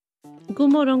God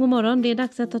morgon. Det är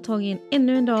dags att ta tag i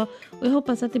ännu en dag och jag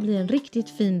hoppas att det blir en riktigt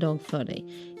fin dag för dig.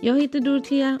 Jag heter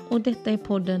Dorothea och detta är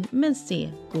podden Men se,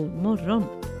 god morgon.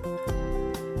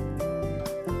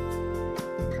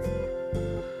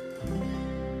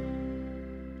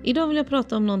 Idag vill jag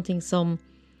prata om någonting som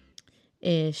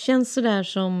känns sådär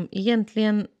som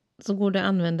egentligen så går det att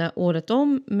använda året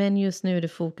om, men just nu är det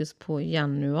fokus på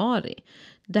januari.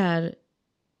 Där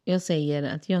jag säger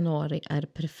att januari är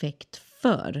perfekt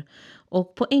för.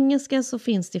 Och på engelska så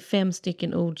finns det 5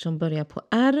 stycken ord som börjar på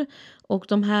R. Och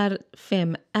de här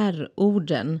 5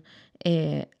 R-orden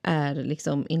är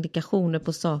liksom indikationer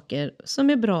på saker som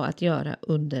är bra att göra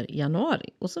under januari.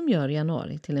 Och som gör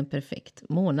januari till en perfekt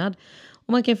månad.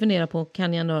 Och man kan fundera på,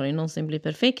 kan januari någonsin bli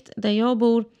perfekt? Där jag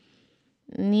bor,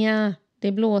 nja,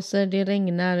 det blåser, det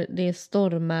regnar, det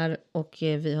stormar och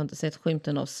vi har inte sett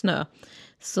skymten av snö.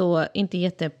 Så inte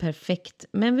jätteperfekt,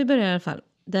 men vi börjar i alla fall.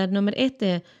 Där nummer 1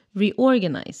 är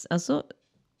reorganize, alltså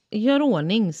gör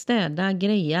ordning, städa,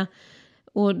 greja.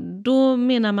 Och då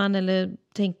menar man, eller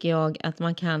tänker jag, att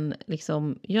man kan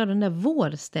liksom göra den där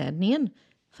vårstädningen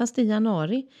fast i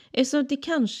januari. Eftersom det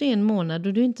kanske är en månad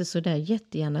då du inte så där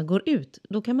jättegärna går ut.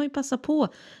 Då kan man ju passa på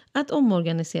att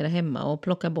omorganisera hemma och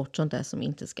plocka bort sånt där som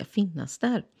inte ska finnas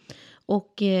där.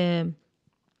 Och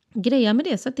greja med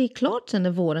det så att det är klart sen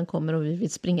när våren kommer och vi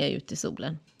vill springa ut i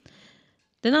solen.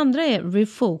 Den andra är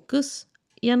refocus.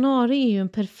 Januari är ju en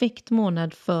perfekt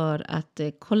månad för att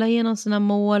kolla igenom sina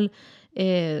mål,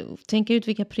 tänka ut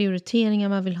vilka prioriteringar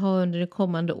man vill ha under det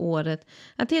kommande året.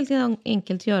 Att helt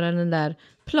enkelt göra den där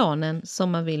planen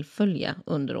som man vill följa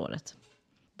under året.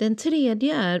 Den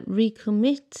tredje är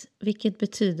recommit, vilket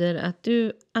betyder att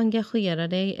du engagerar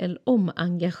dig eller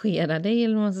omengagerar dig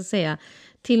eller vad man ska säga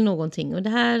till någonting. Och det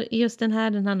här, just den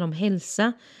handlar om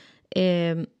hälsa.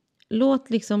 Låt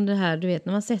liksom det här, du vet,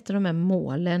 när man sätter de här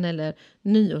målen eller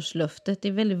nyårslöftet. Det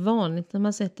är väldigt vanligt när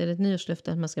man sätter ett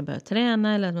nyårslöfte att man ska börja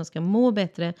träna eller att man ska må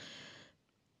bättre.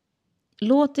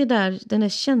 Låt det där, den här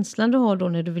känslan du har då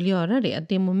när du vill göra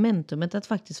det momentumet att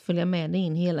faktiskt följa med dig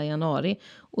in hela januari.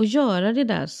 Och göra det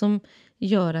där som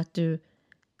gör att du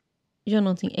gör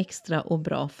någonting extra och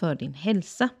bra för din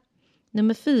hälsa.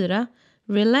 Nummer 4,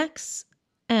 relax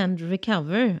and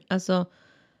recover. Alltså,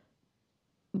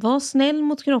 var snäll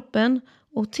mot kroppen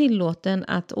och tillåten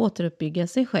att återuppbygga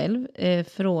sig själv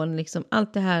från liksom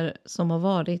allt det här som har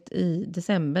varit i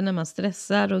december när man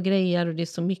stressar och grejer och det är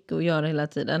så mycket att göra hela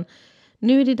tiden.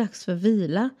 Nu är det dags för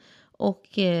vila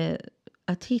och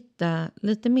att hitta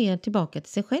lite mer tillbaka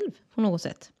till sig själv på något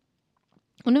sätt.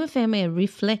 Och nummer 5 är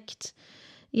reflect.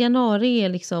 Januari är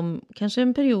liksom kanske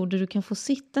en period där du kan få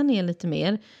sitta ner lite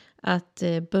mer. Att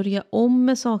börja om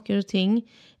med saker och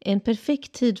ting. En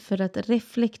perfekt tid för att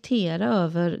reflektera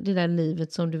över det där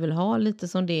livet som du vill ha. Lite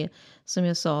som det som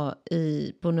jag sa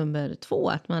på nummer 2.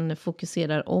 Att man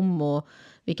fokuserar om och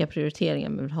vilka prioriteringar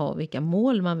man vill ha. Vilka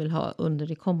mål man vill ha under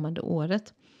det kommande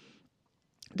året.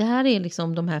 Det här är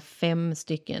liksom de här 5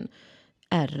 stycken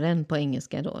R:en på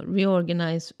engelska då.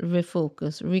 Reorganize,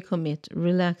 refocus, recommit,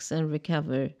 relax and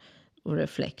recover och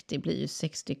reflect. Det blir ju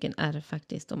 6 stycken R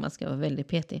faktiskt om man ska vara väldigt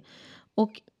petig.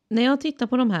 Och när jag tittar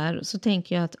på de här så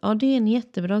tänker jag att ja, det är en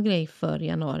jättebra grej för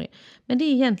januari. Men det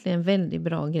är egentligen en väldigt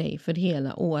bra grej för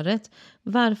hela året.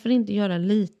 Varför inte göra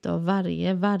lite av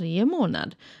varje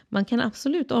månad? Man kan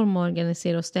absolut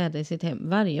omorganisera och städa i sitt hem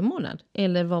varje månad.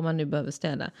 Eller vad man nu behöver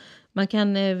städa. Man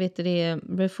kan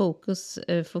refocus,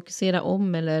 fokusera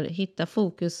om eller hitta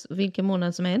fokus vilken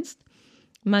månad som helst.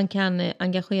 Man kan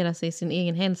engagera sig i sin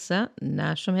egen hälsa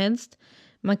när som helst.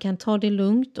 Man kan ta det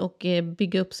lugnt och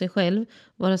bygga upp sig själv.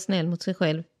 Vara snäll mot sig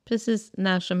själv precis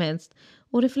när som helst.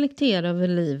 Och reflektera över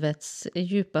livets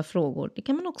djupa frågor. Det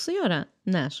kan man också göra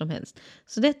när som helst.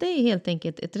 Så detta är helt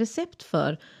enkelt ett recept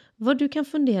för vad du kan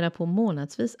fundera på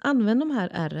månadsvis. Använd de här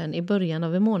R:en i början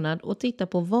av en månad och titta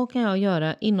på vad kan jag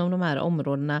göra inom de här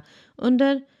områdena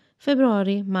under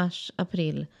februari, mars,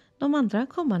 april. De andra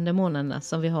kommande månaderna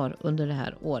som vi har under det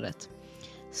här året.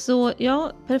 Så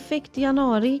ja, perfekt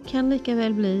januari kan lika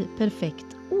väl bli perfekt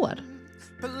år.